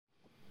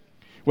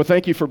Well,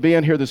 thank you for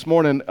being here this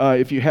morning.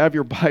 If you have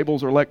your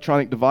Bibles or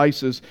electronic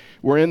devices,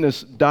 we're in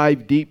this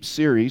Dive Deep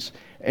series,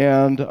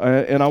 and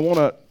I want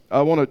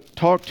to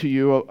talk to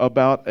you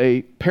about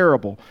a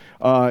parable.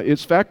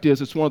 Its fact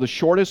is, it's one of the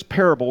shortest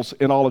parables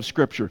in all of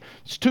Scripture.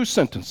 It's 2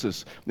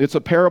 sentences. It's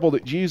a parable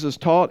that Jesus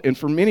taught, and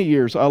for many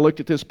years I looked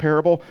at this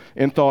parable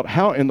and thought,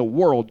 how in the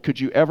world could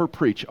you ever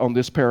preach on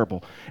this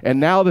parable? And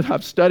now that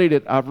I've studied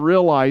it, I've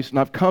realized and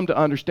I've come to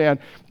understand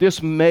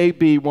this may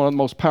be one of the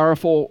most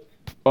powerful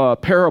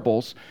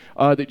parables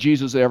that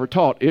Jesus ever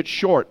taught. It's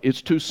short.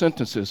 It's 2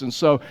 sentences. And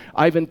so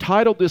I've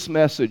entitled this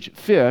message,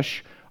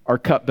 Fish or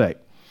Cut Bait.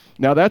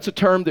 Now, that's a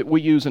term that we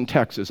use in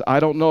Texas. I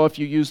don't know if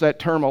you use that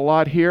term a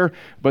lot here,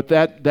 but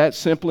that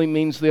simply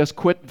means this: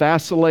 quit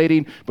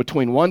vacillating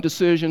between one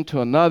decision to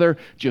another.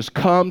 Just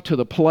come to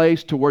the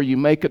place to where you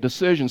make a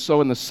decision.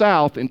 So in the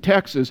South, in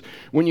Texas,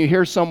 when you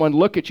hear someone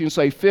look at you and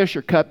say fish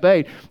or cut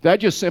bait, that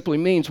just simply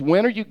means,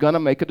 when are you going to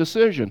make a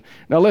decision?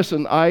 Now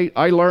listen, I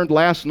learned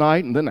last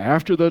night and then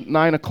after the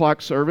 9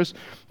 o'clock service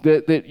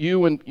that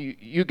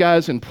you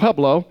guys in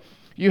Pueblo,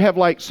 you have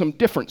like some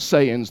different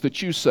sayings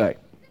that you say.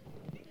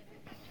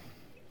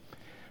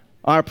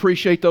 I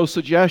appreciate those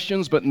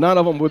suggestions, but none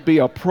of them would be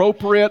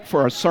appropriate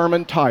for a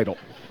sermon title.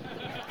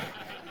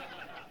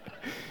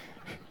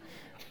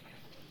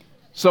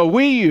 So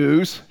we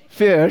use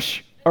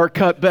fish or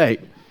cut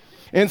bait.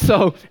 And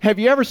so have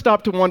you ever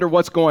stopped to wonder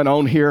what's going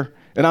on here?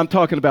 And I'm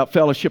talking about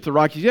Fellowship of the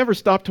Rockies. You ever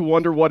stop to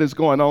wonder what is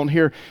going on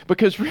here?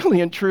 Because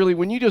really and truly,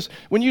 when you just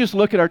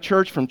look at our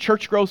church, from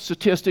church growth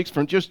statistics,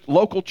 from just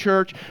local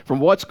church, from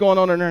what's going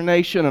on in our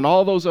nation and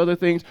all those other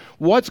things,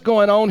 what's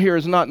going on here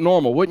is not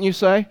normal, wouldn't you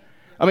say?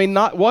 I mean,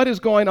 what is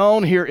going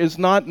on here is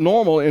not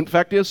normal. In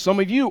fact, some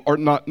of you are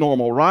not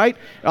normal, right?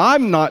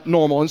 I'm not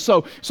normal. And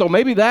so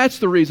maybe that's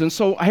the reason.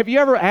 So have you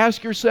ever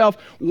asked yourself,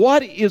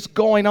 what is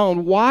going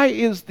on? Why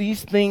is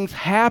these things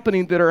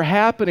happening that are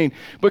happening?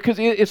 Because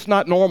it's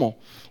not normal.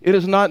 It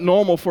is not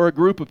normal for a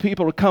group of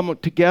people to come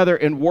together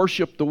and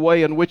worship the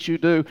way in which you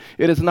do.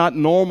 It is not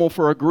normal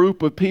for a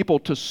group of people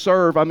to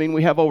serve. I mean,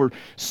 we have over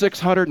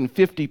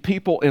 650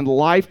 people in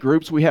life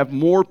groups. We have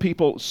more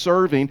people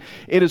serving.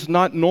 It is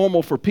not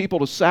normal for people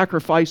to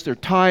sacrifice their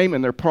time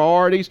and their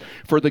priorities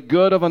for the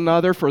good of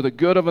another,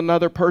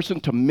 person,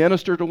 to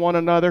minister to one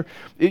another.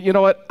 You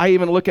know what? I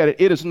even look at it.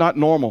 It is not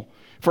normal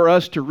for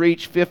us to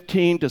reach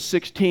 15 to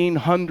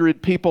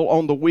 1,600 people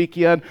on the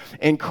weekend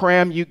and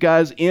cram you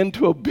guys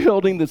into a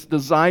building that's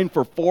designed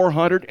for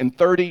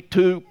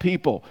 432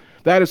 people.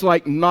 That is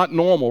like not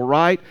normal,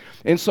 right?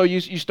 And so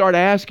you start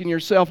asking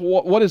yourself,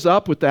 what is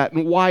up with that,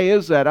 and why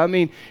is that? I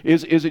mean,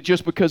 is it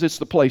just because it's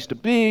the place to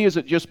be? Is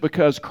it just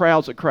because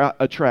crowds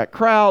attract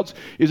crowds?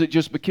 Is it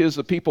just because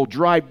the people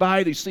drive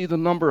by, they see the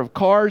number of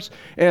cars?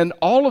 And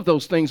all of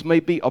those things may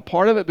be a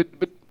part of it,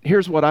 but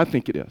here's what I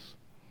think it is.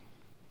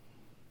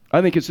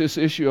 I think it's this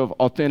issue of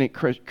authentic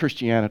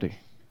Christianity,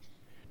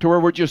 to where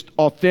we're just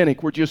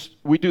authentic.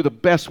 We do the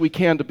best we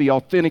can to be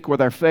authentic with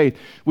our faith.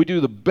 We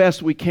do the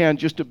best we can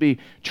just to be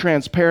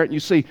transparent. You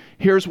see,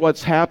 here's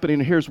what's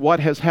happening. Here's what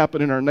has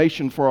happened in our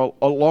nation for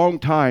a long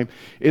time,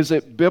 is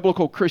that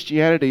biblical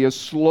Christianity is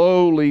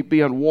slowly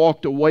being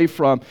walked away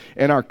from,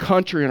 and our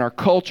country and our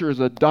culture is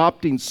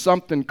adopting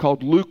something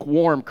called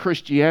lukewarm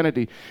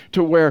Christianity,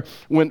 to where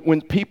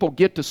when people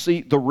get to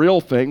see the real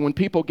thing, when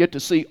people get to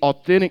see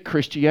authentic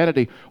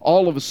Christianity,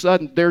 all of a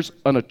sudden there's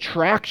an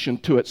attraction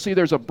to it. See,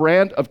 there's a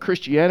brand of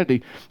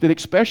Christianity that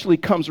especially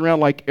comes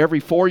around like every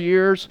 4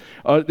 years,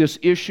 this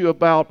issue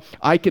about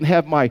I can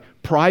have my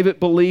private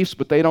beliefs,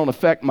 but they don't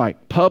affect my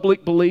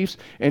public beliefs.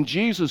 And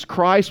Jesus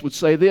Christ would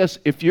say this: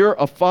 if you're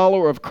a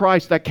follower of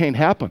Christ, that can't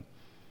happen.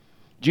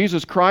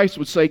 Jesus Christ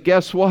would say,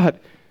 guess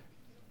what?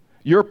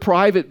 Your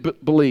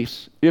private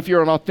beliefs, if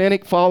you're an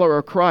authentic follower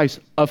of Christ,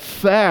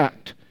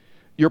 affect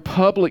your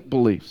public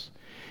beliefs.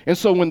 And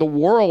so when the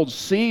world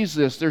sees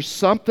this, there's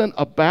something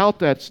about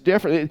that's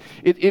different.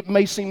 It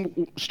may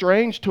seem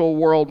strange to a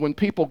world when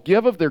people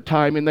give of their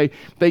time and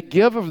they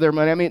give of their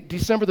money. I mean,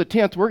 December the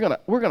 10th,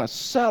 we're gonna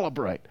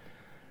celebrate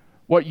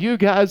what you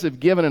guys have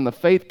given in the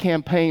faith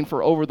campaign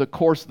for over the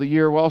course of the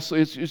year. Well, so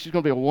it's just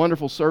going to be a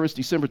wonderful service,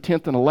 December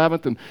 10th and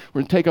 11th, and we're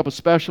going to take up a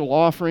special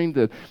offering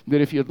that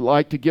if you'd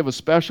like to give a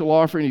special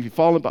offering, if you've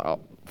fallen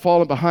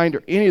behind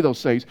or any of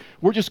those things,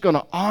 we're just going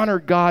to honor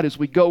God as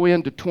we go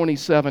into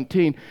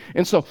 2017.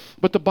 And so,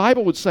 but the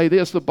Bible would say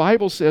this: the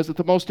Bible says that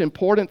the most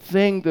important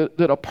thing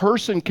that a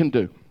person can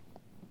do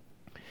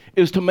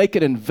is to make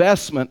an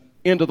investment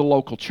into the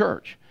local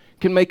church,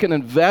 can make an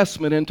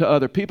investment into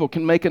other people,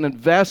 can make an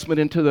investment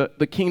into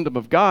the kingdom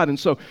of God. And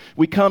so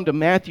we come to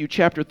Matthew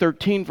chapter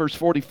 13, verse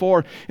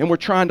 44, and we're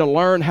trying to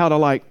learn how to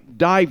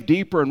dive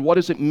deeper. And what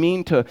does it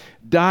mean to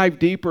dive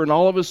deeper? And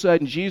all of a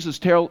sudden, Jesus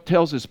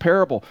tells his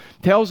parable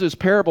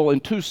in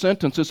 2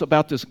 sentences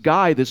about this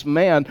guy, this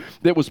man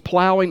that was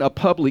plowing a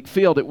public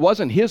field. It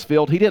wasn't his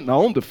field. He didn't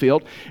own the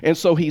field. And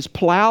so he's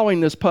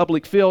plowing this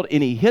public field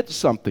and he hits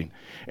something.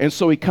 And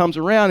so he comes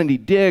around and he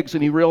digs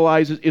and he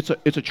realizes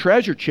it's a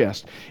treasure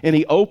chest. And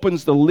he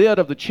opens the lid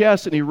of the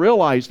chest and he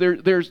realizes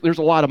there's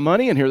a lot of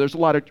money in here. There's a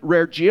lot of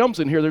rare gems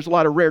in here. There's a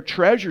lot of rare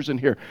treasures in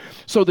here.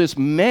 So this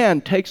man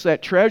takes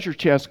that treasure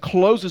chest,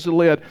 closes the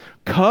lid,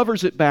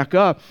 covers it back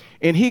up,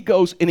 and he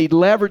goes and he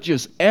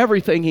leverages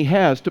everything he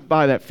has to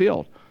buy that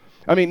field.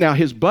 I mean, now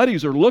his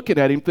buddies are looking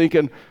at him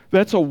thinking,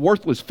 that's a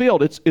worthless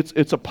field.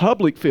 It's a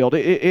public field.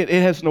 It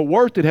has no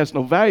worth. It has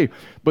no value.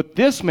 But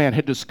this man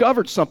had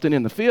discovered something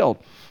in the field.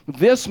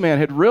 This man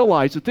had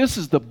realized that this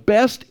is the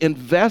best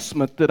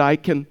investment that I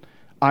can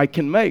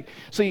make.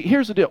 See,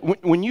 here's the deal.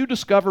 When you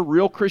discover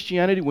real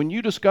Christianity, when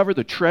you discover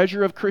the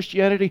treasure of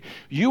Christianity,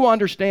 you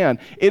understand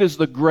it is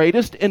the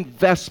greatest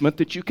investment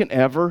that you can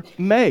ever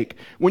make.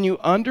 When you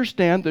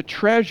understand the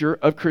treasure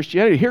of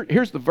Christianity.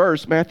 Here's the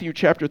verse, Matthew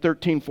chapter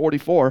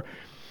 13:44.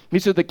 He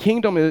said, the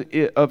kingdom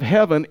of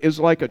heaven is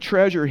like a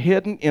treasure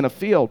hidden in a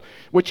field,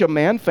 which a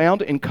man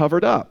found and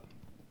covered up.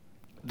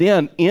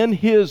 Then in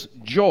his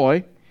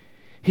joy,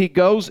 he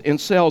goes and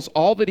sells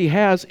all that he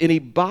has and he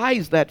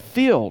buys that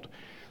field.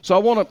 So I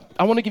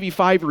want to give you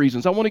 5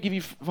 reasons. I want to give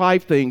you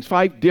 5 things,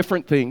 5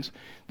 different things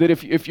that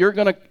if you're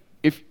going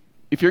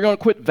to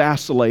quit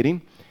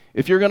vacillating,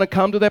 if you're going to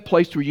come to that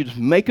place where you just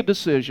make a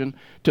decision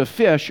to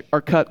fish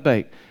or cut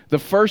bait. The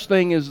first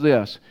thing is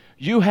this.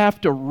 You have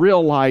to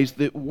realize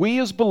that we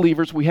as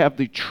believers, we have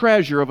the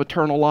treasure of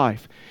eternal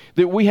life.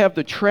 That we have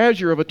the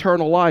treasure of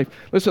eternal life.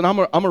 Listen, I'm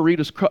going to read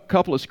a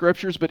couple of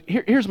scriptures, but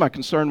here's my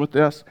concern with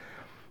this.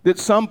 That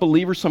some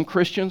believers, some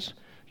Christians,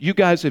 you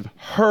guys have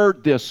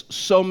heard this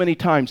so many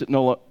times it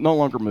no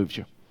longer moves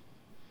you.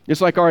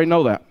 It's like, I already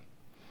know that.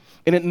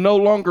 And it no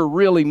longer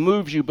really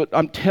moves you, but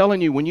I'm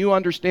telling you, when you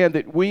understand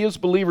that we as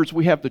believers,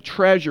 we have the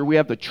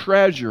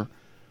treasure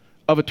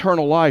of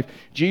eternal life.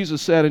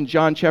 Jesus said in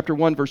John chapter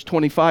 1, verse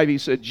 25, he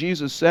said,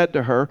 Jesus said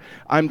to her,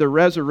 I'm the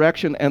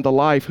resurrection and the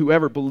life.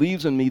 Whoever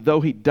believes in me,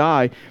 though he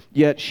die,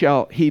 yet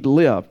shall he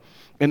live.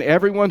 And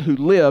everyone who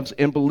lives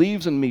and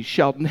believes in me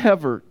shall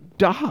never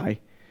die.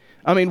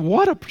 I mean,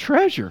 what a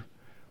treasure.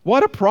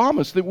 What a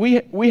promise that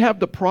we have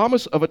the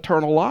promise of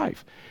eternal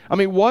life. I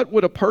mean, what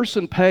would a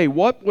person pay?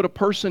 What would a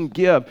person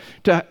give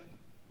to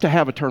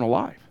have eternal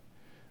life?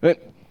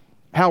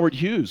 Howard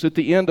Hughes, at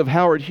the end of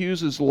Howard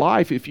Hughes'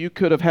 life, if you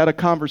could have had a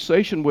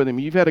conversation with him,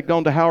 you've had to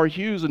gone to Howard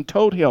Hughes and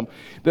told him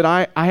that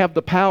I have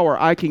the power,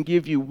 I can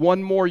give you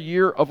 1 more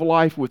year of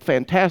life with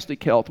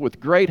fantastic health, with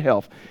great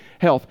health.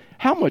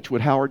 How much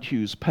would Howard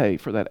Hughes pay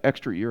for that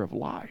extra year of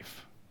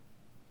life?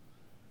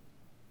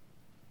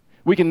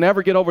 We can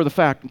never get over the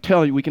fact, I'm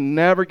telling you, we can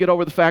never get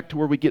over the fact to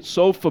where we get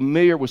so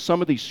familiar with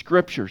some of these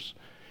scriptures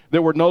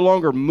that we're no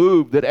longer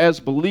moved, that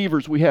as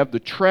believers we have the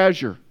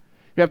treasure.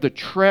 We have the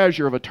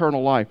treasure of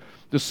eternal life.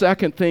 The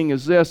second thing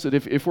is this, that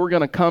if we're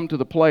going to come to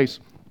the place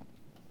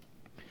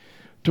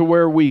to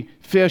where we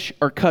fish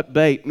or cut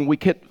bait and we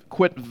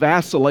quit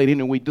vacillating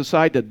and we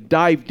decide to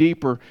dive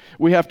deeper,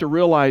 we have to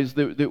realize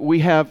that we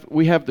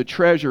have the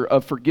treasure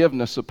of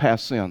forgiveness of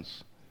past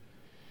sins.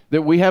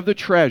 That we have the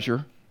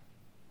treasure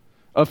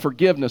of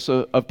forgiveness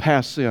of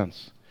past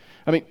sins.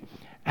 I mean,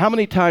 how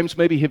many times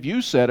maybe have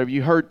you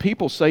heard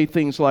people say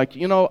things like,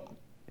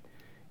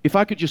 if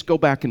I could just go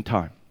back in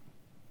time.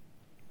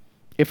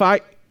 If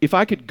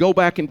I could go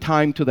back in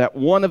time to that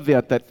one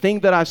event, that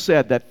thing that I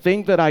said, that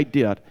thing that I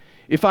did,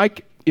 if I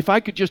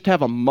could just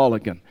have a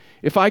mulligan,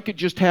 if I could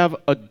just have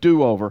a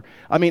do-over,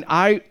 I mean,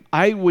 I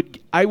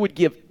would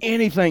give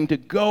anything to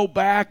go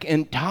back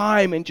in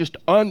time and just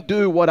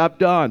undo what I've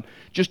done,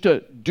 just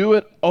to do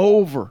it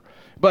over.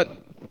 But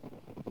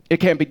it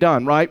can't be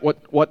done, right?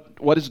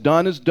 What is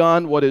done is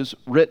done. What is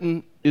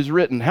written is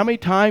written. How many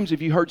times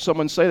have you heard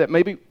someone say that?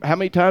 Maybe how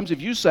many times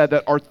have you said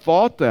that or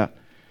thought that?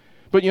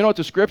 But you know what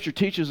the Scripture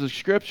teaches? The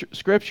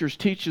Scriptures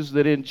teaches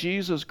that in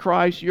Jesus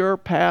Christ, your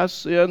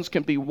past sins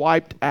can be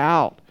wiped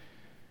out.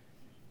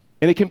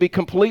 And it can be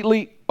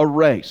completely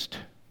erased.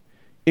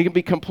 It can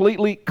be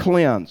completely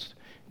cleansed.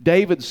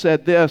 David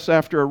said this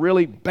after a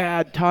really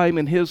bad time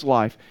in his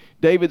life.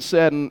 David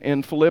said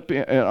in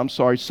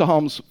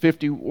Psalms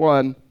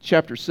 51,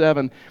 chapter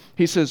 7,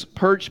 he says,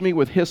 purge me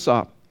with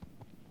hyssop,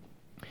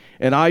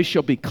 and I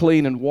shall be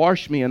clean, and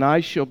wash me, and I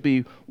shall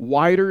be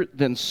whiter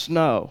than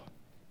snow.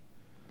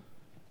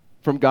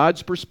 From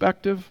God's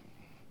perspective,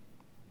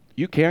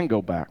 you can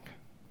go back,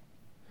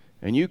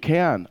 and you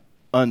can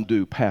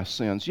undo past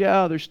sins.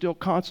 Yeah, there's still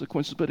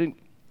consequences, but in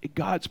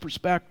God's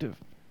perspective,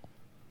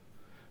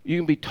 you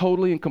can be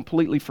totally and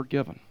completely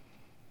forgiven.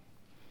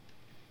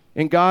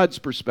 In God's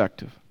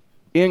perspective,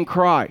 in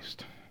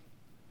Christ,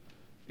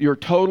 you're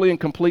totally and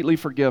completely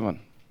forgiven.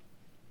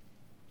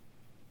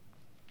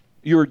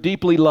 You're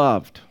deeply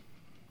loved.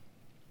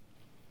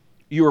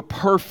 You're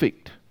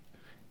perfect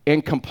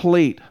and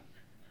complete,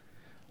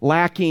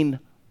 lacking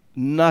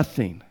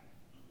nothing.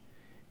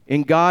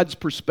 in God's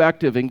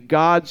perspective, in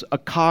God's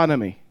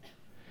economy,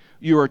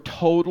 you are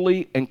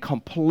totally and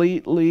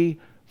completely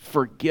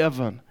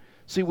forgiven.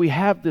 See, we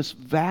have this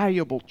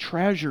valuable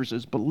treasures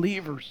as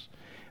believers.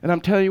 And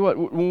I'm telling you what,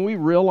 when we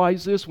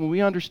realize this, when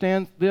we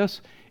understand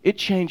this, it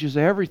changes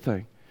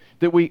everything.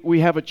 That we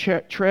have a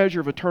treasure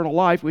of eternal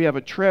life. We have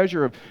a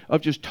treasure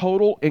of just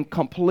total and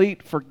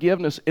complete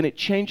forgiveness, and it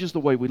changes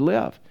the way we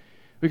live.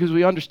 Because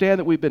we understand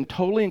that we've been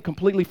totally and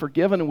completely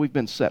forgiven and we've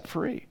been set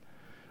free.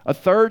 A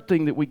third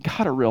thing that we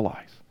got to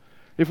realize,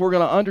 if we're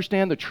going to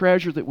understand the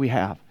treasure that we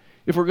have,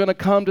 if we're going to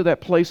come to that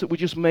place that we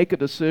just make a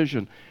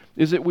decision,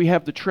 is that we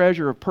have the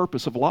treasure of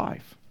purpose of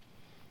life.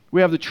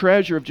 We have the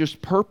treasure of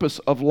just purpose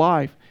of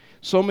life.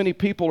 So many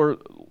people are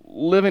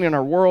living in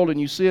our world,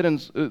 and you see it in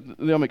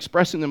them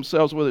expressing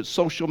themselves, whether it's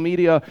social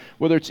media,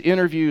 whether it's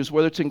interviews,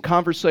 whether it's in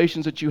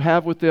conversations that you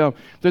have with them,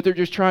 that they're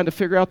just trying to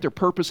figure out their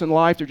purpose in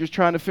life. They're just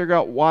trying to figure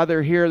out why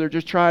they're here. They're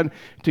just trying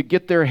to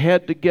get their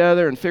head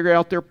together and figure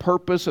out their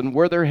purpose and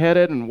where they're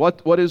headed and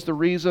what is the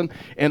reason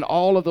and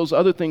all of those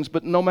other things.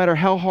 But no matter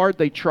how hard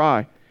they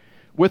try,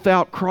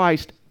 without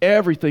Christ,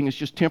 everything is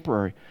just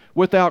temporary.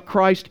 Without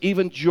Christ,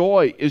 even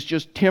joy is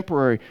just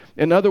temporary.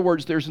 In other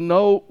words,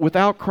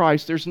 without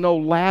Christ, there's no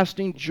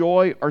lasting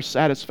joy or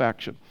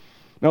satisfaction.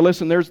 Now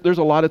listen, there's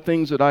a lot of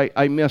things that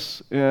I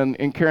miss,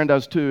 and Karen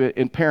does too,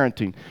 in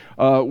parenting.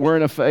 We're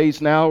in a phase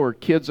now where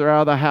kids are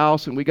out of the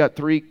house, and we got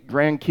 3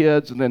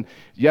 grandkids, and then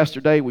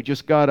yesterday we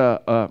just got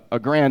a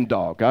grand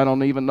dog. I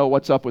don't even know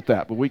what's up with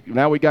that, but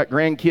now we got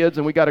grandkids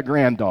and we got a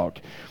grand dog.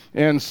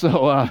 And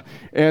so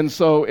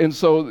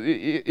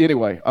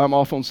anyway, I'm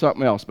off on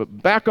something else, but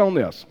back on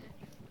this.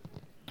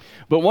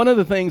 But one of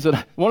the things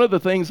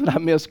that I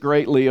miss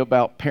greatly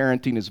about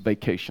parenting is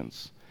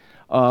vacations.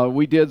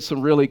 We did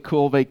some really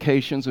cool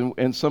vacations,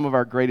 and some of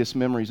our greatest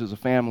memories as a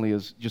family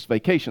is just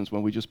vacations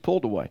when we just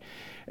pulled away.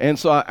 And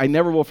so I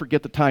never will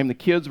forget the time the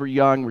kids were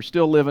young. We're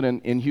still living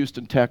in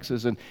Houston,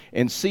 Texas, and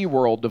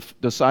SeaWorld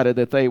decided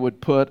that they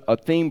would put a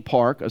theme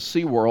park, a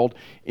SeaWorld,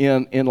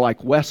 in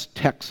like West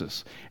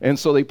Texas. And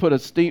so they put a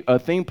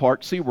theme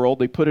park, SeaWorld,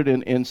 they put it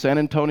in San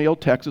Antonio,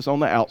 Texas, on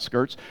the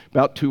outskirts,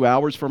 about 2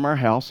 hours from our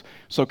house.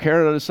 So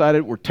Karen and I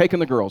decided we're taking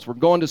the girls. We're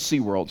going to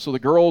SeaWorld. So the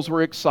girls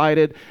were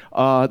excited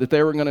that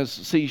they were going to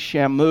see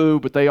Shamu,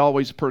 but they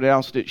always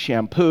pronounced it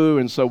shampoo.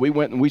 And so we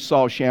went and we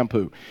saw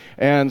Shampoo.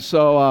 And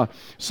so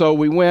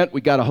we went,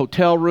 we got a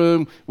hotel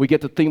room, we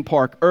get to theme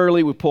park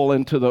early, we pull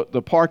into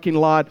the parking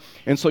lot.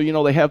 And so,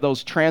 they have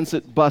those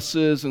transit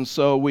buses. And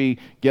so we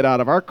get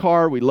out of our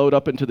car, we load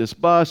up into this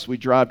bus, we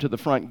drive to the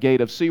front gate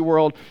of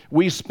SeaWorld.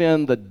 We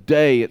spend the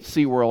day at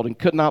SeaWorld and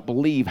could not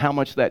believe how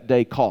much that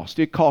day cost.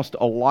 It cost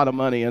a lot of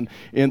money in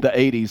the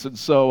 80s. And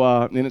so,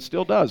 and it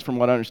still does from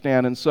what I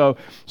understand. And so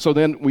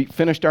then we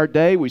finished our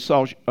day, we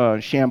saw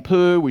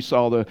Shampoo, we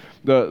saw the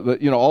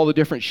all the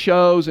different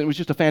shows, and it was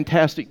just a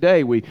fantastic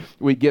day.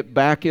 We get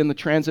back in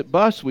the transit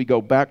bus, we go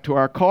back to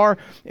our car,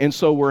 and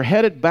so we're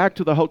headed back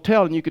to the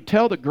hotel, and you could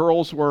tell the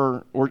girls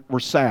were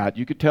sad.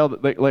 You could tell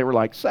that they were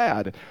like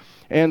sad.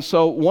 And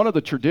so one of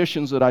the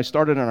traditions that I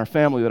started in our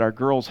family that our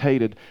girls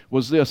hated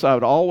was this. I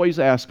would always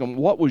ask them,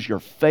 what was your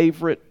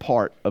favorite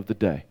part of the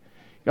day?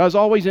 I was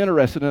always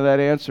interested in that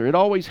answer. It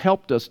always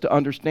helped us to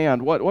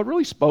understand what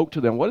really spoke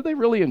to them. What did they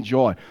really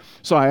enjoy?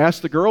 So I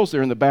asked the girls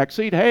there in the back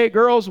seat, hey,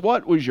 girls,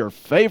 what was your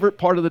favorite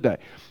part of the day?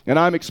 And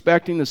I'm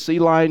expecting the Sea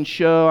Lion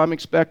show. I'm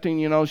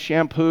expecting,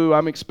 Shampoo.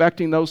 I'm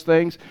expecting those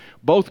things.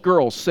 Both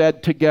girls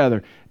said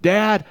together,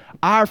 Dad,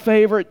 our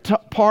favorite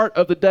part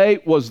of the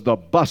day was the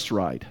bus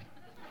ride.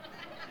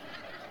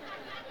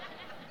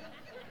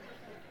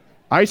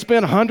 I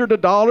spent hundreds of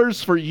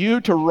dollars for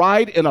you to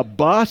ride in a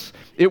bus.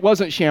 It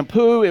wasn't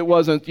Shampoo. It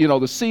wasn't,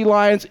 the Sea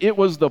Lions. It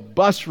was the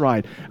bus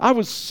ride. I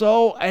was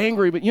so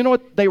angry. But you know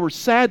what? They were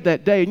sad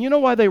that day. And you know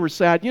why they were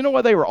sad? You know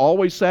why they were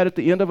always sad at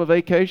the end of a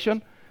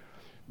vacation?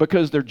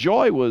 Because their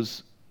joy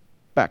was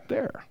back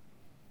there.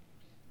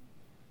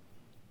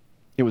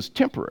 It was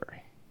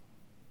temporary.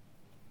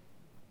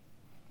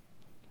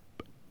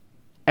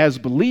 As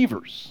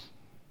believers,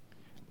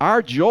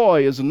 our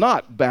joy is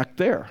not back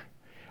there.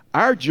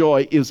 Our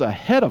joy is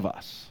ahead of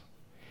us.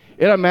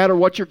 It doesn't matter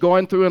what you're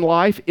going through in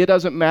life. It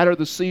doesn't matter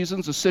the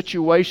seasons, the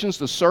situations,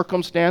 the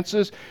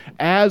circumstances.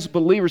 As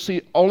believers,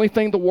 the only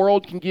thing the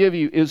world can give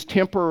you is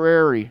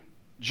temporary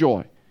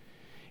joy.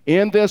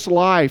 In this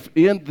life,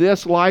 in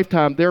this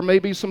lifetime, there may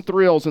be some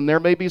thrills and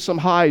there may be some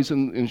highs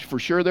and for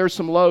sure there's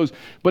some lows,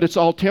 but it's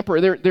all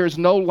temporary. There's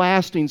no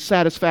lasting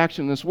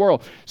satisfaction in this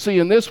world. See,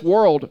 in this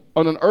world,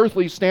 on an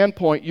earthly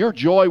standpoint, your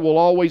joy will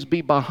always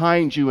be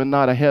behind you and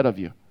not ahead of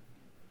you.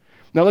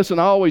 Now listen,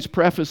 I always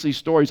preface these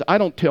stories. I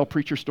don't tell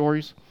preacher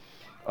stories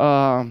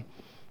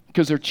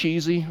because they're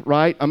cheesy,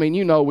 right? I mean,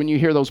 when you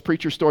hear those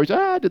preacher stories,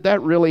 did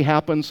that really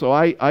happen? So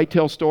I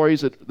tell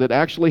stories that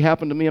actually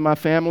happened to me and my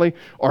family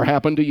or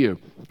happened to you.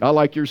 I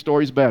like your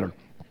stories better.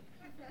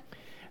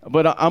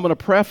 But I'm going to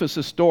preface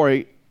this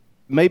story,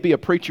 maybe a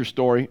preacher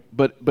story,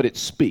 but it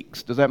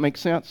speaks. Does that make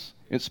sense?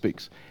 It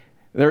speaks.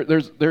 There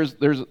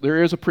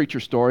is a preacher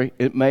story.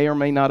 It may or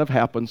may not have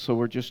happened, so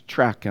we're just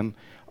tracking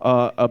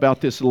about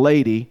this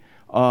lady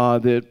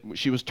that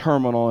she was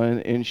terminal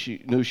and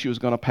she knew she was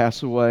going to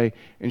pass away,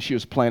 and she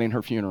was planning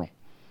her funeral.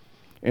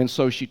 And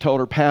so she told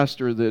her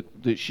pastor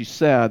that she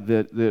said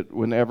that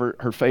whenever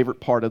her favorite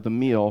part of the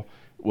meal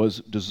was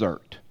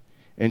dessert,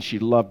 and she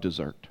loved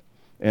dessert,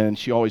 and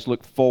she always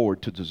looked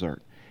forward to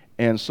dessert.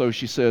 And so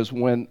she says,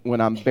 when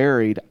I'm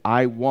buried,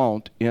 I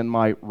want in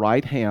my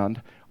right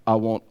hand, I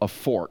want a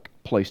fork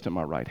placed in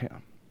my right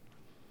hand.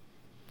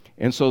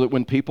 And so that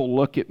when people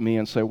look at me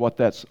and say, what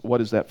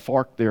is that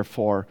fork there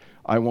for?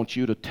 I want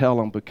you to tell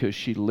them because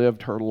she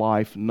lived her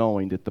life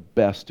knowing that the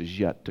best is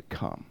yet to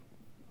come.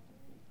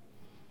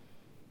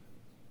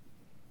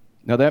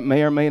 Now that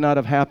may or may not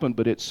have happened,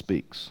 but it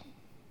speaks.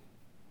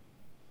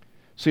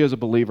 See, as a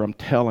believer, I'm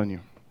telling you,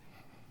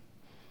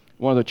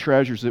 one of the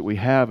treasures that we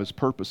have is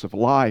purpose of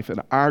life,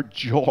 and our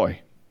joy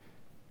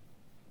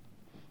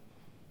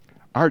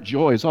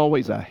is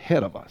always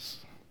ahead of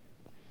us.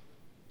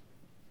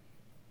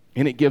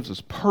 And it gives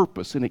us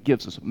purpose, and it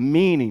gives us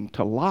meaning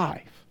to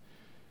life.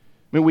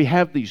 I mean, we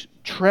have these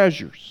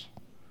treasures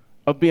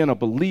of being a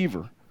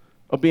believer,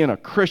 of being a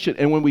Christian,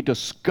 and when we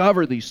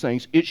discover these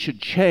things, it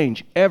should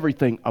change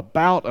everything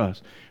about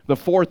us. The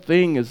fourth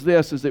thing is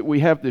this, is that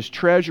we have this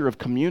treasure of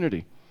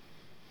community.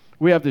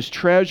 We have this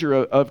treasure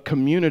of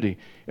community.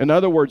 In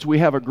other words, we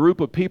have a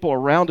group of people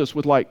around us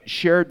with like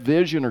shared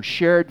vision or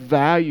shared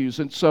values.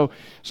 And so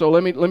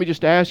let me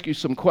just ask you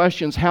some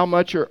questions. How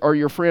much are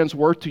your friends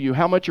worth to you?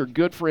 How much are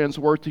good friends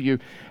worth to you?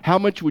 How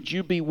much would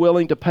you be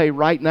willing to pay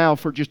right now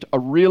for just a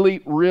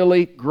really,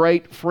 really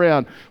great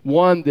friend?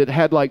 One that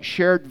had like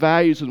shared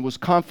values and was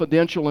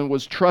confidential and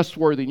was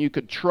trustworthy, and you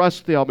could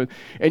trust them,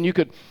 and you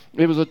could.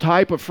 It was a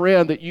type of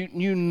friend that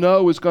you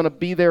know is going to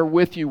be there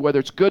with you, whether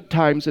it's good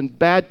times and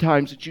bad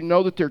times, that you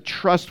know that they're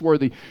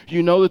trustworthy.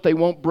 You know that they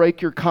won't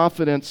break your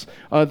confidence.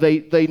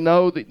 They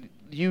know that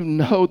you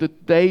know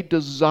that they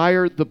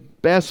desire the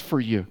best for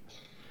you.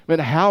 I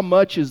mean, how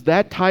much is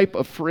that type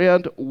of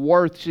friend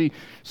worth?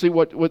 See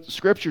what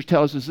Scripture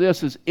tells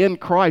us is in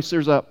Christ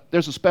there's a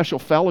special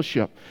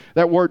fellowship.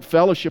 That word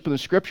fellowship in the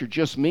Scripture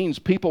just means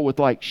people with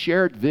like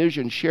shared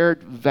vision,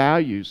 shared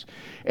values.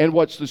 And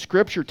what the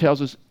Scripture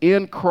tells us,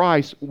 in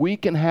Christ we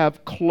can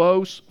have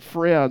close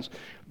friends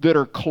that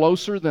are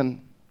closer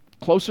than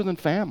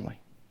family.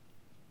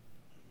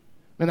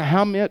 And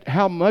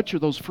how much are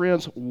those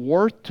friends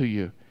worth to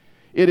you?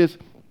 It is.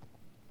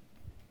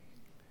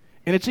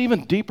 And it's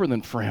even deeper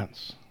than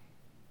friends.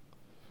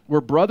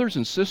 We're brothers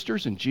and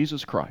sisters in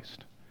Jesus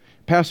Christ.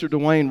 Pastor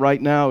Dwayne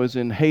right now is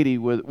in Haiti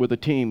with a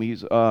team.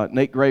 He's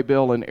Nate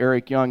Graybill and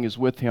Eric Young is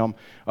with him.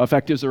 In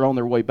fact, they're on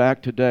their way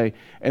back today.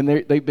 And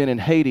they've been in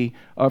Haiti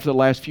for the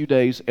last few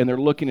days, and they're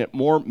looking at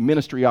more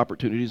ministry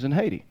opportunities in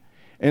Haiti.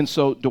 And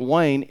so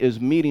Dwayne is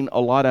meeting a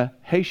lot of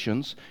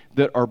Haitians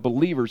that are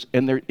believers,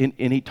 and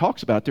he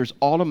talks about there's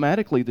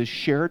automatically this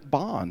shared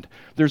bond.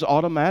 There's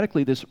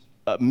automatically this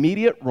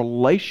immediate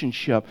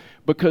relationship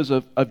because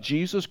of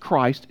Jesus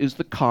Christ is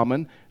the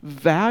common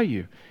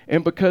value.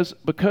 And because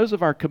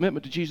of our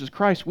commitment to Jesus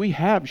Christ, we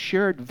have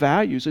shared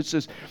values.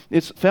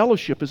 It's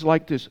fellowship is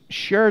like this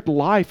shared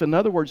life. In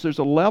other words, there's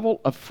a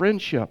level of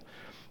friendship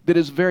that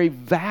is very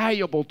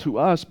valuable to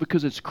us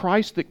because it's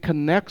Christ that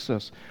connects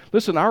us.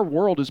 Listen, our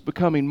world is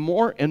becoming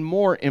more and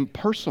more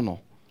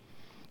impersonal.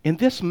 And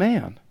this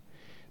man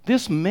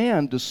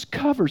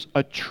discovers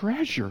a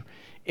treasure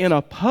in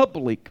a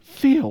public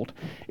field.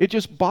 It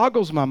just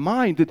boggles my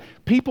mind that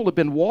people have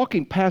been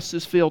walking past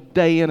this field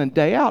day in and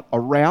day out,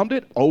 around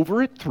it,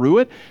 over it, through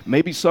it.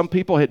 Maybe some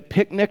people had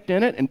picnicked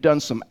in it and done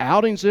some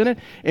outings in it,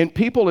 and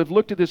people have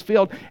looked at this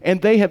field and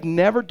they have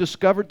never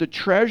discovered the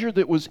treasure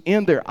that was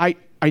in there.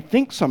 I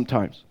think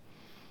sometimes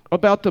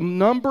about the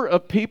number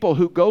of people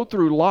who go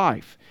through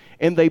life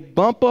and they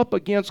bump up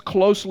against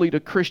closely to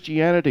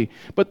Christianity,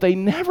 but they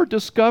never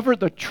discover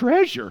the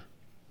treasure.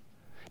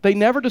 They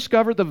never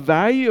discover the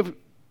value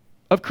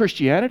of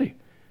Christianity.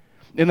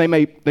 And they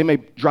may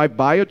drive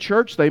by a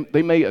church, they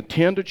may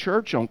attend a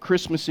church on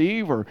Christmas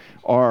Eve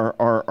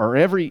or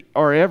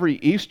every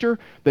Easter.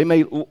 They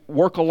may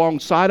work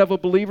alongside of a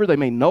believer, they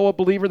may know a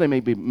believer, they may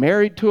be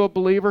married to a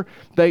believer.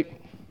 They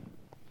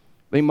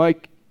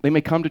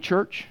may come to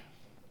church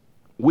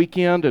week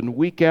in and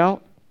week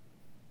out,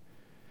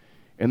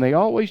 and they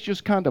always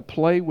just kind of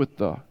play with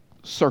the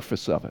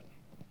surface of it.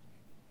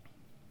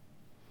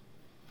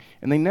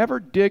 And they never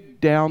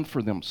dig down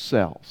for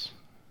themselves.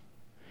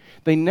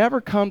 They never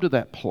come to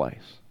that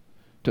place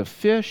to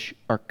fish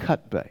or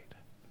cut bait,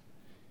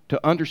 to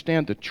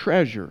understand the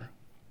treasure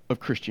of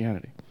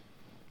Christianity.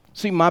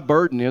 See, my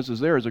burden is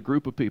there is a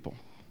group of people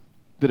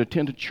that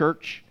attend a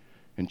church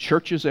and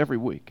churches every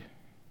week,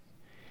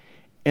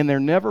 and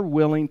they're never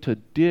willing to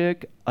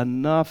dig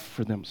enough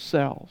for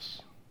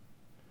themselves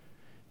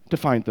to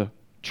find the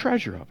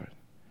treasure of it.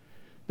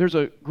 There's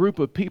a group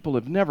of people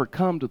that have never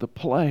come to the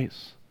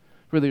place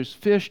where there's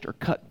fished or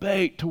cut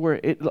bait to where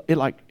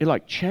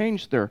it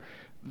changed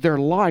their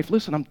life.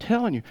 Listen, I'm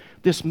telling you,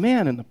 this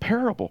man in the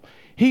parable,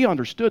 he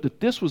understood that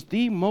this was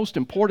the most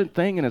important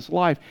thing in his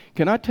life.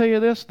 Can I tell you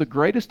this? The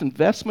greatest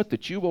investment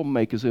that you will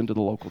make is into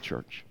the local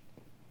church.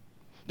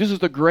 This is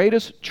the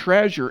greatest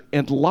treasure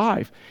in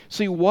life.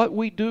 See, what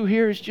we do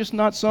here is just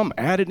not some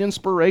added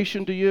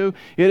inspiration to you.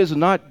 It is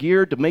not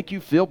geared to make you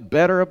feel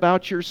better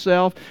about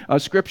yourself.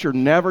 Scripture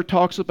never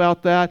talks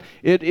about that.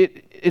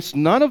 It's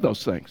none of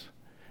those things.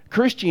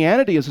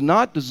 Christianity is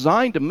not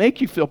designed to make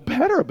you feel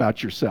better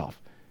about yourself.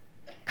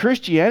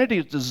 Christianity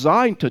is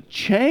designed to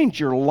change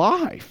your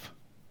life.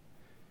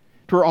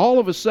 To where all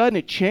of a sudden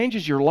it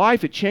changes your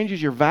life, it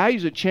changes your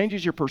values, it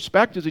changes your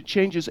perspectives, it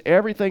changes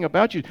everything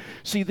about you.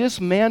 See,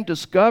 this man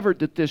discovered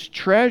that this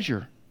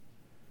treasure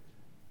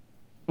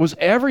was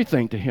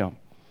everything to him.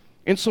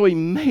 And so he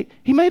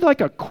made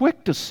like a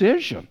quick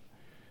decision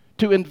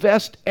to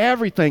invest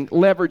everything,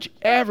 leverage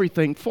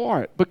everything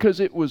for it, because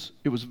it was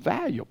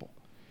valuable.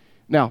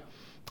 Now,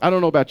 I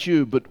don't know about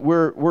you, but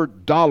we're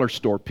dollar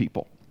store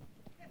people.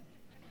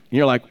 And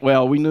you're like,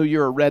 well, we knew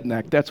you're a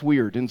redneck. That's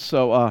weird. And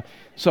so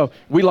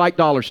we like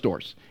dollar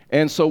stores.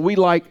 And so we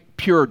like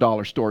pure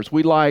dollar stores.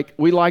 We like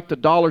the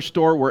dollar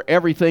store where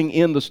everything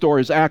in the store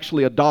is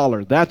actually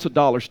 $1. That's a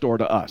dollar store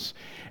to us.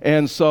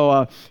 And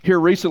so here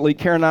recently,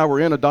 Karen and I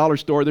were in a dollar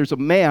store. There's a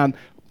man,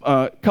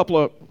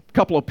 couple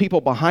of people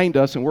behind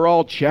us, and we're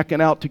all checking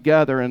out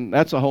together, and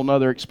that's a whole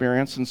nother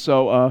experience. And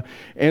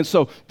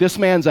so this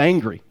man's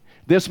angry.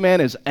 This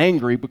man is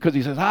angry because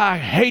he says, I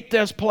hate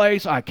this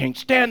place. I can't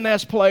stand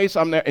this place.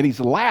 And he's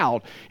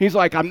loud. He's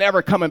like, I'm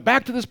never coming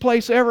back to this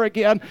place ever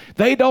again.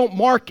 They don't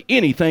mark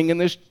anything in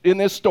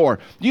this store.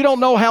 You don't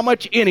know how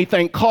much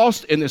anything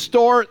costs in this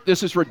store.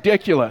 This is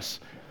ridiculous.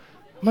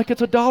 I'm like,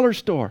 it's a dollar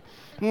store.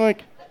 I'm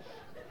like,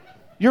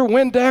 your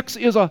Windex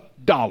is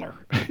 $1.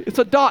 It's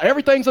 $1.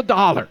 Everything's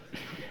 $1.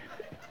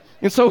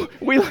 And so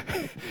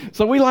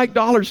we like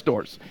dollar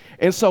stores.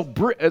 And so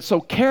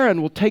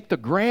Karen will take the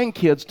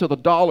grandkids to the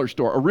dollar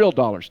store, a real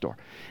dollar store.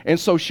 And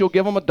so she'll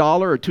give them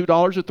 $1 or $2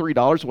 or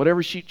 $3,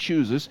 whatever she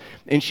chooses,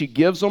 and she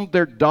gives them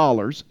their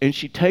dollars, and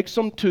she takes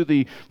them to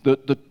the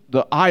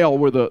aisle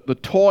where the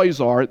toys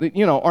are that,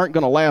 aren't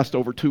going to last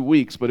over 2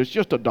 weeks, but it's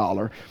just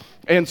 $1.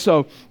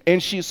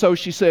 And she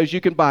says,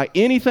 you can buy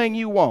anything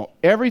you want.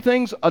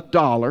 Everything's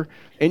 $1,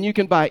 and you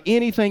can buy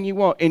anything you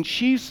want. And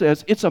she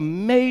says, it's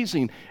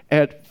amazing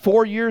at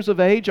 4 years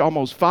of age,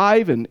 almost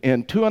 5 and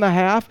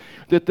 2.5,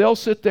 that they'll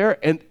sit there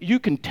and you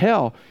can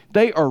tell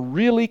they are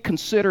really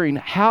considering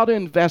how to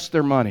invest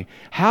their money,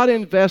 how to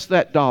invest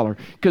that dollar,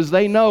 because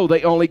they know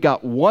they only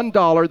got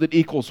 $1 that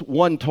equals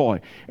one toy.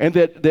 And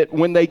that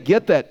when they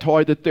get that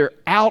toy, that they're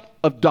out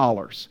of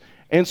dollars.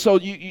 And so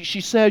she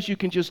says you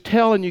can just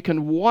tell, and you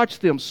can watch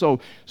them so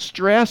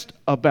stressed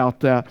about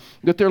that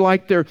they're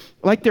like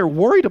they're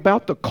worried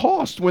about the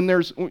cost. When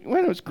there's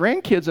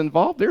grandkids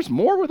involved, there's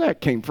more where that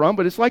came from,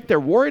 but it's like they're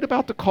worried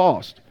about the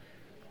cost.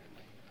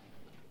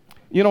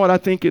 You know what I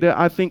think it is?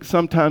 I think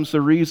sometimes the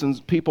reasons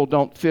people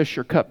don't fish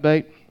or cut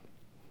bait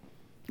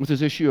with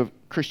this issue of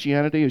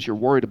Christianity is you're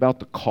worried about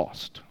the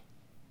cost.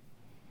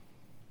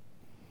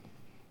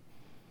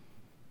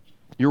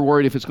 You're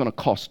worried if it's going to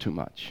cost too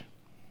much.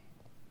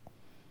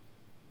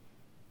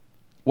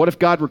 What if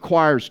God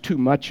requires too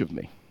much of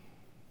me?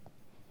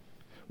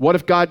 What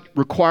if God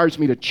requires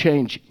me to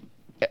change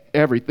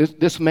everything?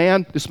 This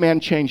man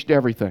changed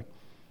everything.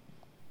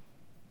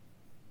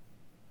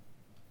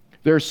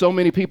 There are so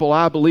many people,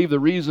 I believe the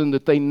reason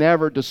that they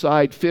never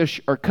decide fish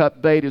or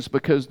cut bait is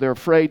because they're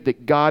afraid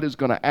that God is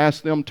going to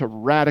ask them to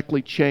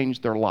radically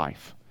change their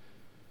life.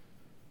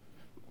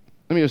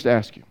 Let me just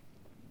ask you,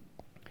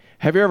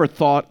 have you ever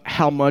thought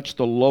how much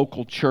the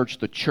local church,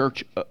 the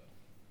church,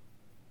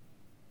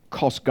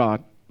 costs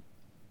God?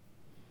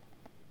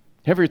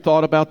 Have you ever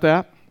thought about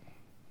that?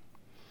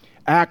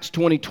 Acts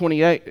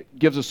 20:28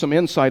 gives us some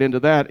insight into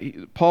that.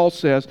 Paul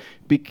says,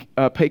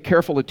 pay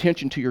careful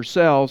attention to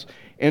yourselves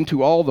and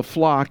to all the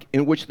flock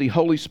in which the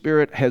Holy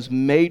Spirit has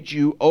made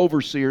you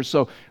overseers.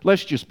 So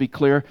let's just be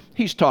clear.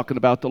 He's talking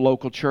about the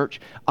local church.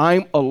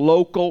 I'm a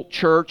local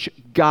church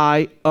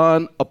guy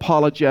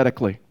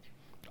unapologetically.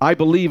 I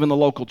believe in the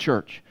local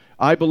church.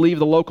 I believe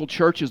the local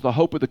church is the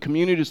hope of the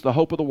community, it's the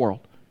hope of the world.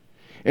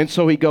 And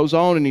so he goes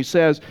on and he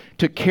says,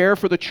 to care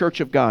for the church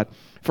of God.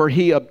 For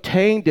he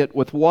obtained it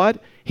with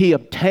what? He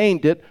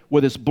obtained it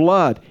with his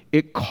blood.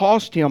 It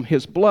cost him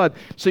his blood.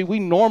 See, we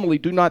normally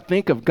do not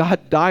think of God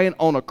dying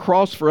on a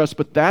cross for us,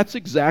 but that's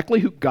exactly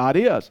who God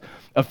is.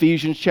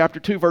 Ephesians chapter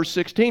 2, verse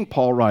 16,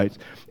 Paul writes,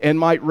 and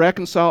might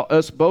reconcile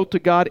us both to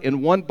God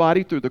in one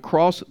body through the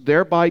cross,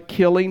 thereby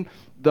killing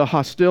the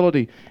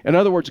hostility. In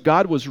other words,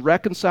 God was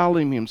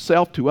reconciling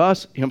himself to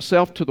us,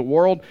 himself to the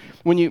world.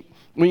 When you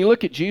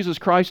look at Jesus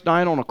Christ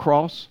dying on a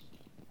cross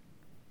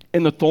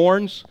and the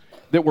thorns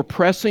that were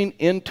pressing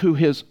into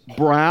his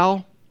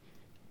brow,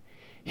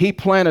 he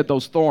planted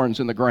those thorns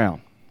in the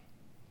ground.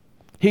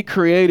 He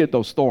created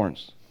those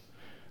thorns.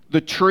 The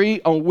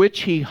tree on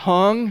which he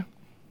hung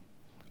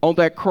on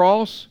that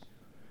cross,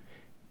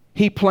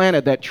 he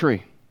planted that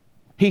tree.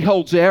 He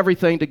holds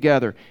everything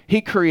together.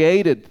 He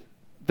created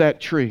that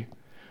tree.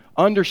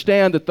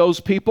 Understand that those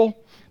people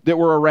that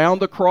were around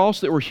the cross,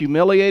 that were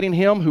humiliating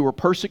him, who were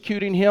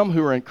persecuting him,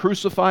 who were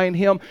crucifying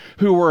him,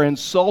 who were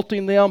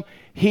insulting them,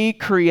 he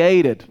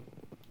created.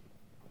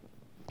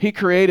 He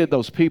created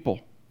those people.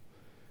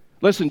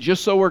 Listen,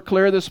 just so we're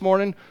clear this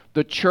morning,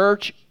 the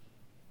church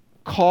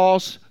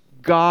costs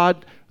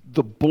God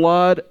the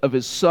blood of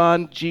His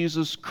Son,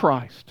 Jesus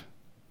Christ.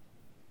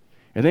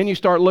 And then you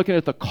start looking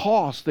at the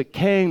cost that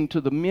came to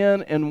the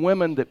men and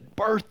women that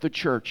birthed the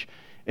church.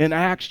 In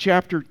Acts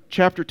chapter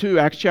 2,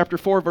 Acts chapter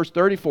 4, verse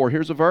 34,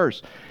 here's a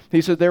verse.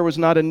 He said, there was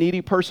not a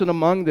needy person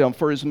among them,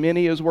 for as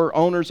many as were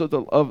owners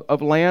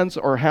of lands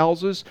or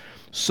houses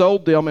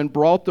sold them and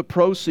brought the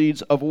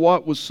proceeds of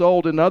what was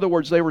sold. In other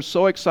words, they were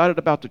so excited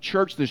about the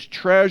church, this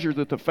treasure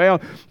that they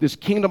found, this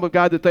kingdom of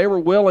God, that they were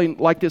willing,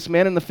 like this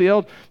man in the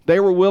field, they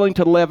were willing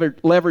to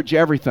leverage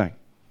everything.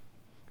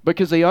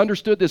 Because they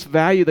understood this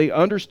value, they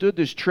understood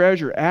this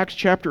treasure. Acts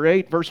chapter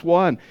 8, verse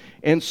 1,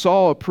 and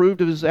Saul approved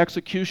of his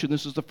execution.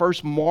 This is the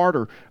first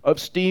martyr of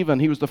Stephen.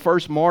 He was the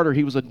first martyr.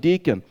 He was a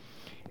deacon.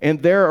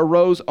 And there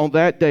arose on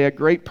that day a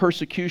great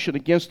persecution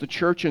against the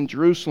church in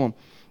Jerusalem.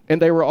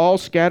 And they were all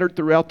scattered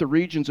throughout the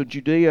regions of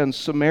Judea and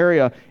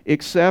Samaria,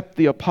 except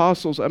the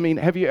apostles. I mean,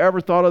 have you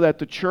ever thought of that?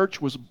 The church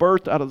was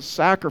birthed out of the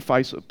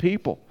sacrifice of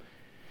people.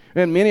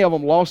 And many of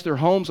them lost their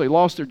homes, they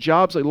lost their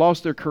jobs, they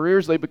lost their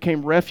careers, they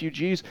became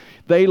refugees.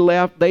 They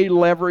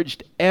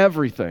leveraged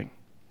everything.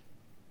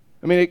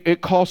 I mean,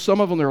 it cost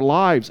some of them their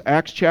lives.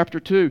 Acts chapter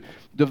 2,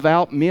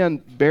 devout men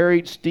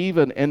buried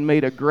Stephen and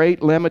made a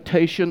great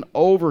lamentation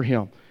over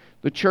him.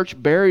 The church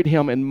buried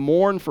him and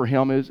mourned for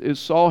him as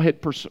Saul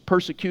had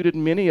persecuted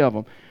many of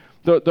them.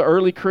 The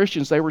early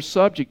Christians, they were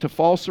subject to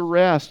false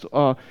arrest,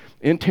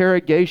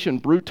 interrogation,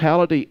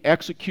 brutality,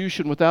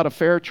 execution without a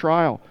fair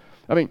trial.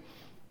 I mean,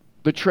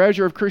 the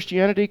treasure of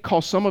Christianity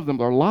cost some of them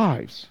their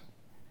lives.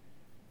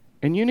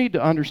 And you need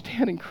to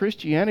understand in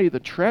Christianity the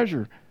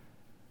treasure,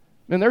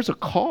 and there's a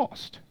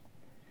cost.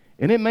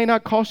 And it may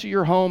not cost you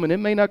your home, and it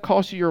may not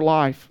cost you your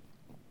life.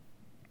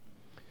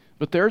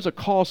 But there's a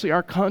cost. See,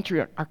 our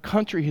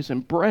country has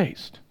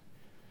embraced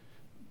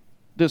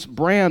this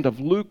brand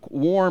of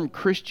lukewarm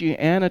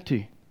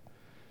Christianity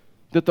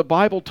that the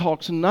Bible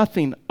talks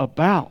nothing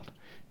about.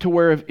 To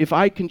where if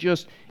I can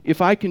just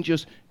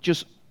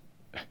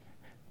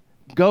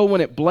go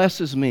when it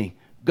blesses me,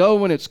 go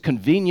when it's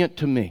convenient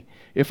to me,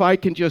 if I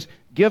can just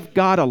give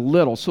God a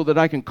little so that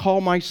I can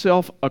call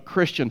myself a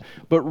Christian,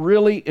 but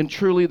really and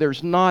truly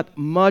there's not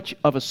much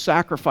of a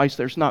sacrifice,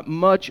 there's not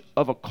much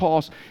of a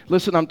cost.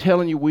 Listen, I'm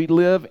telling you, we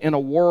live in a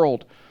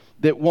world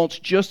that wants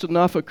just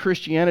enough of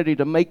Christianity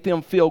to make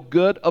them feel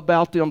good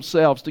about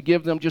themselves, to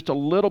give them just a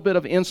little bit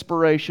of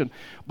inspiration,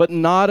 but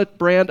not a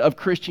brand of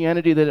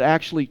Christianity that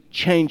actually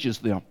changes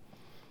them.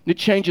 It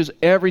changes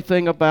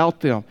everything about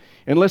them.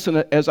 And listen,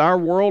 as our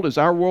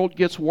world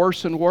gets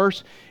worse and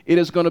worse, it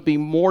is going to be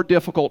more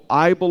difficult,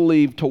 I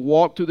believe, to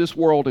walk through this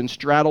world and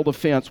straddle the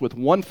fence with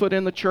one foot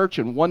in the church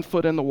and one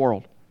foot in the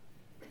world.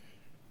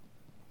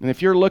 And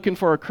if you're looking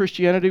for a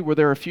Christianity where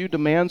there are a few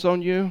demands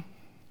on you,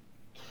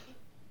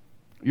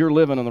 you're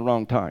living in the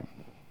wrong time.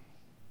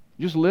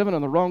 You're just living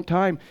in the wrong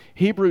time.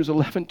 Hebrews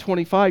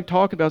 11:25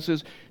 talking about,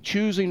 says,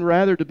 choosing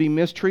rather to be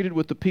mistreated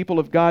with the people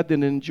of God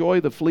than enjoy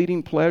the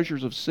fleeting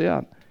pleasures of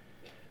sin.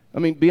 I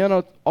mean, being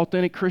an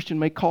authentic Christian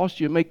may cost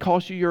you. It may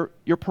cost you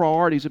your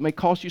priorities. It may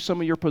cost you some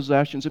of your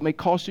possessions. It may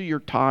cost you your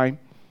time.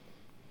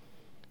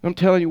 I'm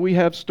telling you, we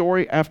have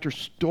story after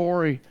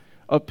story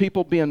of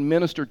people being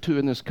ministered to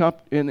in this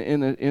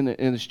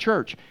in this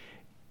church.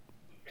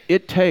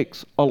 It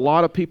takes a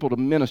lot of people to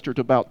minister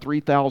to about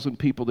 3,000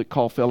 people that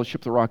call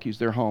Fellowship the Rockies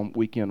their home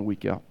week in,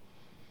 week out.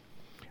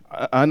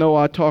 I know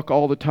I talk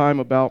all the time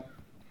about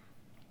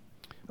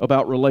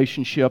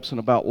relationships and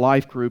about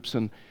life groups,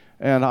 and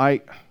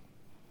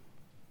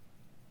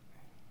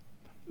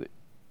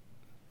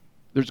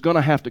there's going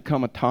to have to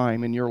come a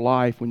time in your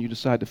life when you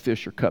decide to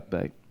fish or cut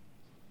bait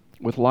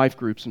with life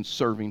groups and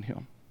serving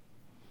Him.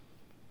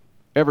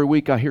 Every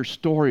week I hear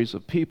stories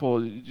of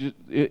people in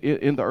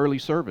the early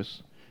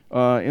service.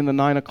 In the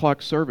 9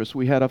 o'clock service,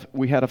 we had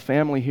a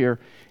family here,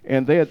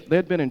 and they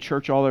had been in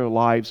church all their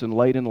lives, and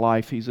late in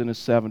life, he's in his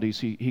 70s.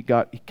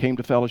 He came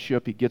to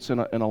fellowship. He gets in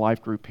a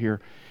life group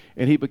here,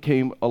 and he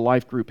became a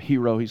life group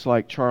hero. He's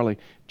like, Charlie,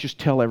 just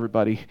tell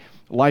everybody,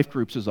 life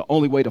groups is the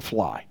only way to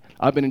fly.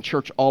 I've been in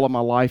church all of my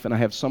life, and I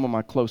have some of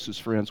my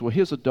closest friends. Well,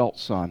 his adult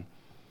son,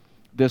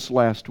 this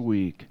last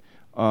week,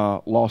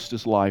 lost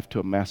his life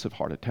to a massive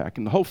heart attack,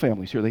 and the whole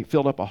family's here. They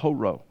filled up a whole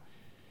row.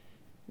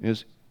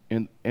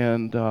 And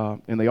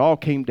they all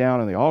came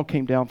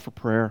down, for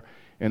prayer.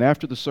 And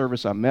after the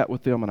service, I met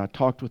with them and I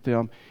talked with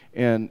them.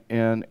 And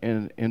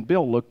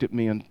Bill looked at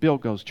me, and Bill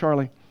goes,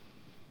 Charlie,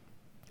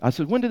 I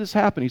said, when did this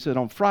happen? He said,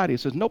 on Friday. He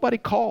says, nobody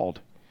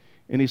called.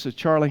 And he said,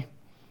 Charlie,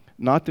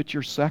 not that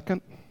you're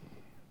second,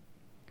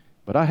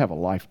 but I have a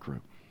life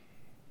group.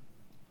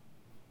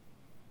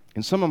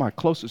 And some of my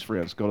closest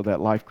friends go to that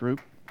life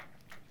group.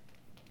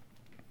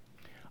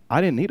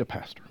 I didn't need a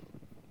pastor.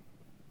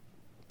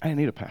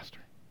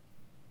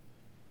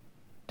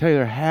 Tell you,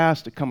 there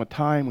has to come a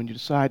time when you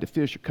decide to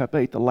fish or cut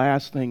bait. The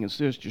last thing is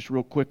this, just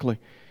real quickly,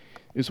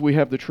 is we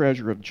have the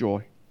treasure of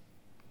joy.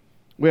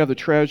 We have the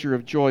treasure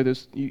of joy.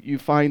 You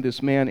find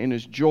this man in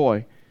his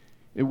joy.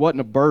 It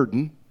wasn't a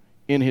burden.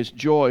 in his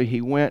joy,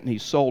 he went and he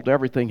sold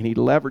everything and he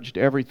leveraged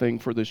everything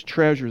for this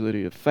treasure that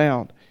he had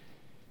found.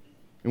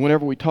 And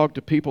whenever we talk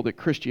to people that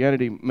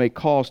Christianity may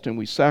cost and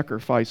we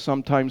sacrifice,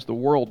 sometimes the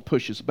world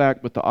pushes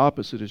back, but the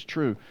opposite is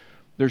true.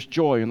 There's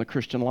joy in the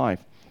Christian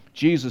life.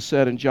 Jesus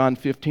said in John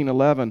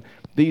 15:11,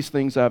 "These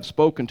things I have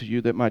spoken to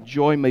you, that my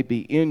joy may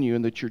be in you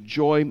and that your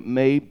joy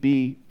may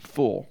be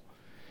full."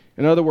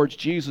 In other words,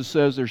 Jesus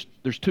says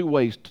there's two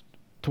ways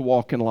to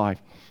walk in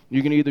life.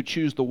 You can either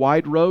choose the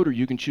wide road or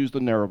you can choose the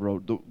narrow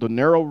road. The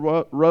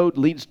narrow road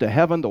leads to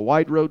heaven. The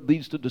wide road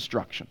leads to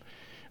destruction.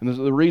 And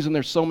the reason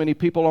there's so many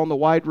people on the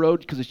wide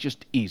road, because it's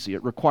just easy.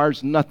 It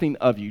requires nothing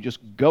of you.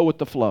 Just go with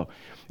the flow.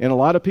 And a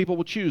lot of people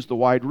will choose the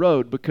wide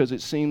road because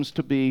it seems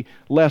to be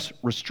less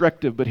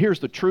restrictive. But here's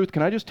the truth.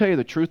 Can I just tell you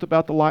the truth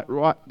about the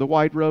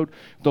wide road?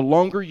 The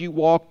longer you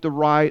walk the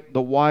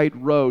wide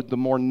road, the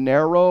more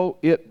narrow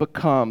it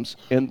becomes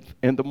and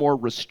the more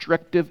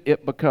restrictive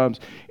it becomes.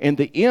 And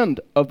the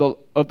end of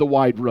the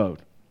wide road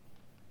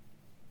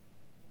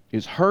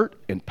is hurt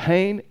and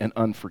pain and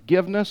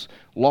unforgiveness,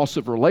 loss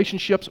of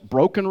relationships,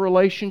 broken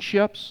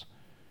relationships,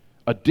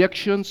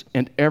 addictions,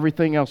 and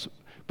everything else.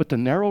 But the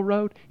narrow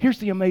road, here's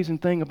the amazing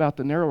thing about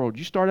the narrow road.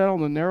 You start out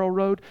on the narrow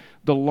road,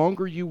 the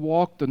longer you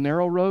walk the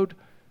narrow road,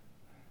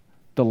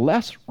 the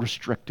less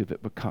restrictive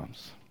it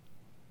becomes.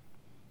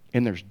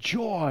 And there's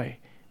joy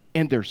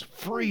and there's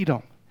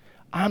freedom.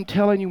 I'm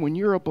telling you, when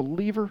you're a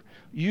believer,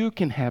 you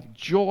can have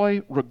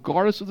joy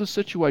regardless of the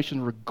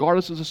situation,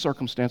 regardless of the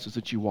circumstances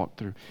that you walk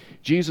through.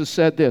 Jesus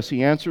said this.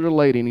 He answered a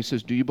lady and he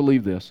says, "Do you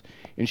believe this?"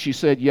 And she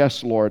said,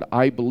 "Yes, Lord,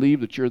 I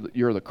believe that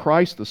you're the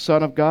Christ, the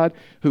Son of God,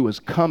 who is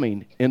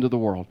coming into the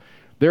world."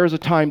 There is a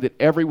time that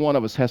every one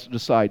of us has to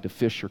decide to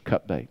fish or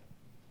cut bait.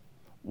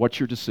 What's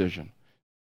your decision?